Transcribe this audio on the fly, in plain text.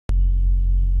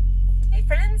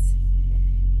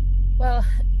Well,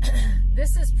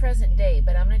 this is present day,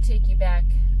 but I'm going to take you back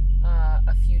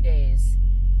a few days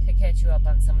to catch you up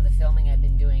on some of the filming I've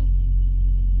been doing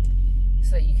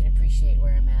so that you can appreciate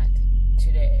where I'm at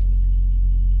today.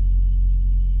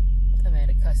 I'm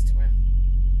at a customer,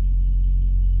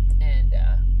 and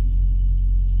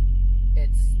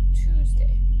it's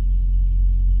Tuesday.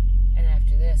 And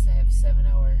after this, I have a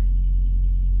 7-hour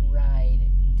ride,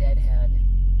 deadhead,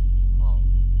 home.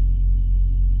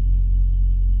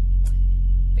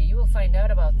 But you will find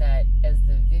out about that as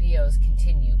the videos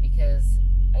continue, because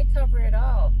I cover it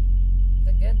all.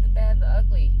 The good, the bad, the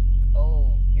ugly.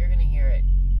 Oh, you're gonna hear it.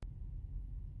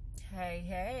 Hey,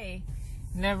 hey.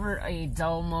 Never a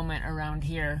dull moment around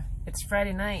here. It's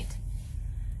Friday night,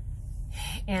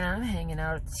 and I'm hanging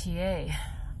out at the TA.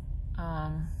 I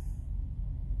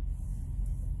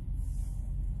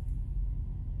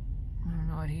don't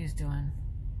know what he's doing.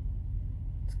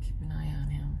 Let's keep an eye on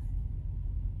him.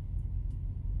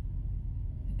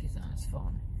 I think he's on his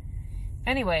phone.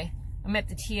 Anyway, I'm at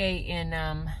the TA in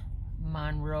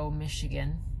Monroe,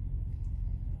 Michigan.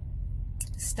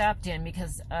 Stopped in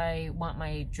because I want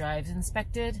my drives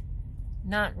inspected.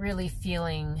 Not really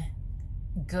feeling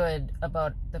good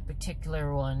about the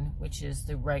particular one, which is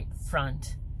the right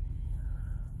front.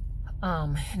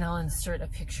 And I'll insert a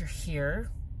picture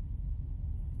here.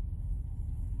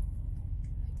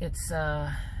 It's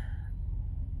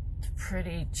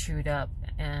pretty chewed up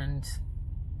and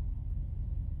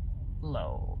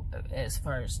low as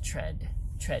far as tread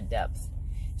depth.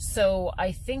 So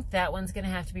I think that one's gonna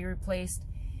have to be replaced.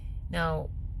 Now,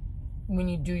 when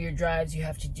you do your drives, you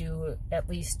have to do at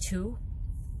least 2.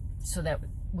 So that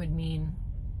would mean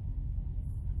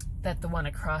that the one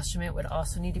across from it would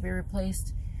also need to be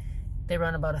replaced. They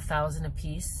run about $1,000 a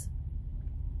piece.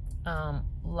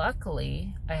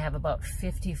 Luckily, I have about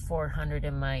 $5,400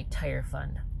 in my tire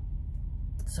fund.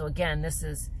 So again, this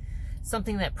is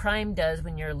something that Prime does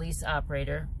when you're a lease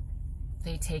operator.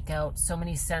 They take out so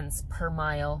many cents per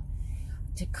mile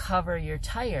to cover your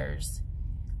tires,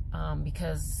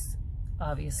 because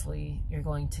obviously you're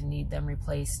going to need them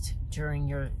replaced during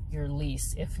your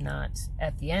lease, if not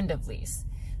at the end of lease.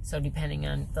 So depending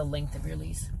on the length of your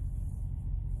lease.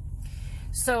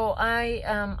 So I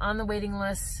am on the waiting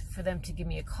list for them to give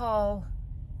me a call.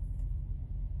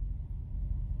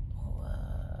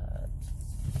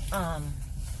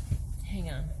 Hang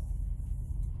on.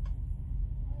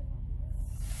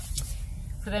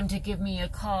 For them to give me a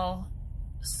call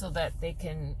so that they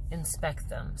can inspect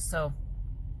them. So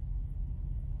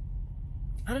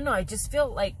I don't know, I just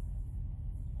feel like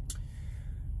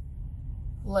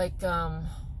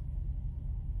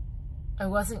I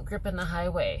wasn't gripping the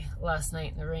highway last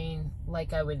night in the rain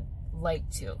like I would like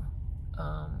to.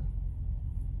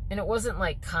 And it wasn't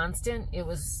like constant, it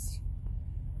was,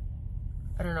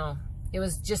 I don't know, it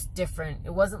was just different.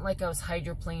 It wasn't like I was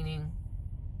hydroplaning.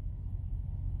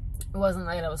 It wasn't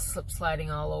like I was slip sliding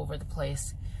all over the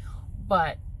place,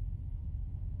 but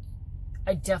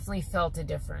I definitely felt a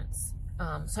difference.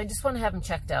 So I just want to have them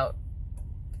checked out,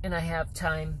 and I have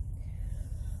time.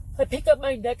 I pick up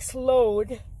my next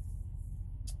load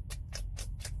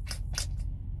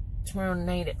tomorrow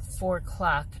night at 4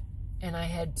 o'clock, and I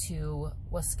head to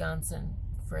Wisconsin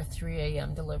for a 3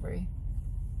 a.m. delivery,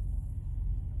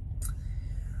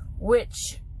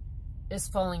 which is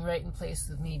falling right in place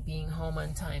with me being home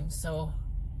on time. So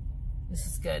this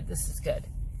is good. This is good.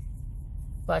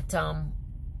 But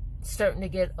starting to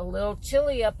get a little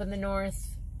chilly up in the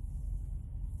north.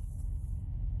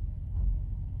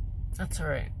 That's all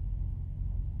right.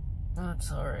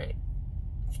 That's all right.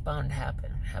 It's bound to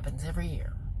happen. It happens every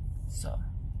year. So,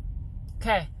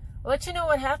 okay. I'll let you know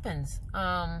what happens.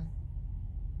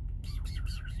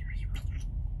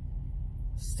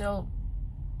 Still,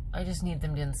 I just need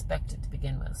them to inspect it to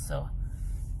begin with, so.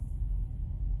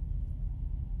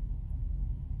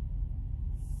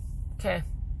 Okay.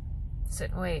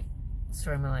 Sit and wait.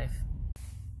 Story of my life.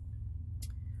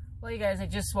 Well, you guys, I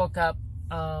just woke up.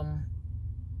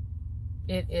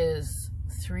 It is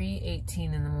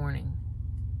 3:18 in the morning,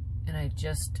 and I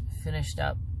just finished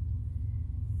up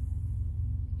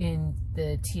in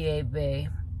the TA bay.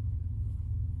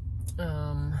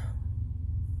 And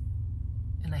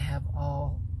I have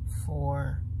all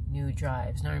 4 new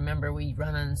drives. Now remember, we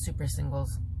run on super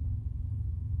singles.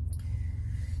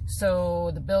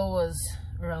 So the bill was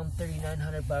around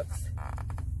 $3,900.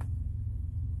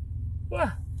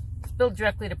 Yeah. It's billed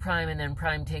directly to Prime, and then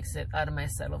Prime takes it out of my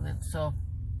settlement. So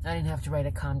I didn't have to write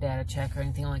a ComData check or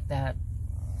anything like that,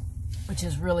 which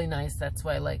is really nice. That's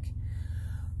why I like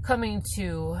coming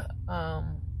to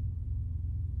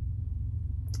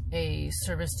a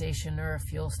service station or a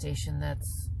fuel station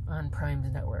that's on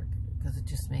Prime's network, because it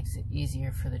just makes it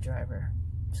easier for the driver.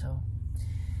 So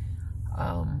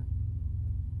on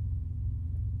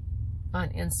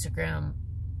Instagram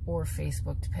or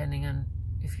Facebook, depending on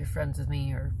if you're friends with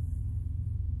me, or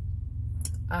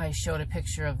I showed a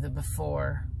picture of the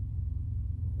before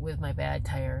with my bad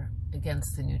tire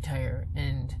against the new tire,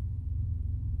 and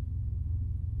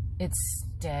it's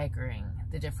staggering,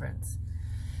 the difference.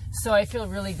 So I feel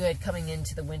really good coming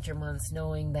into the winter months,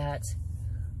 knowing that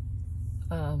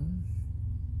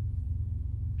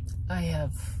I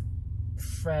have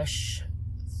fresh,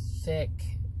 thick,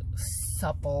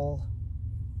 supple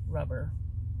rubber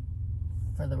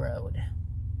for the road.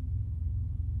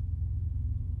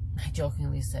 I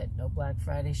jokingly said, no Black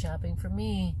Friday shopping for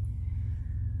me.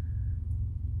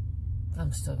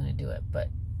 I'm still going to do it, but,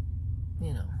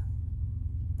 you know,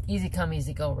 easy come,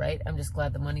 easy go, right? I'm just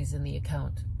glad the money's in the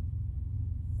account.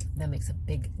 That makes a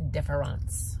big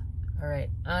difference. All right,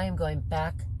 I am going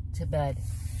back to bed.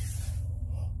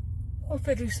 I'll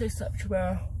finish this up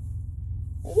tomorrow.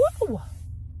 Woo!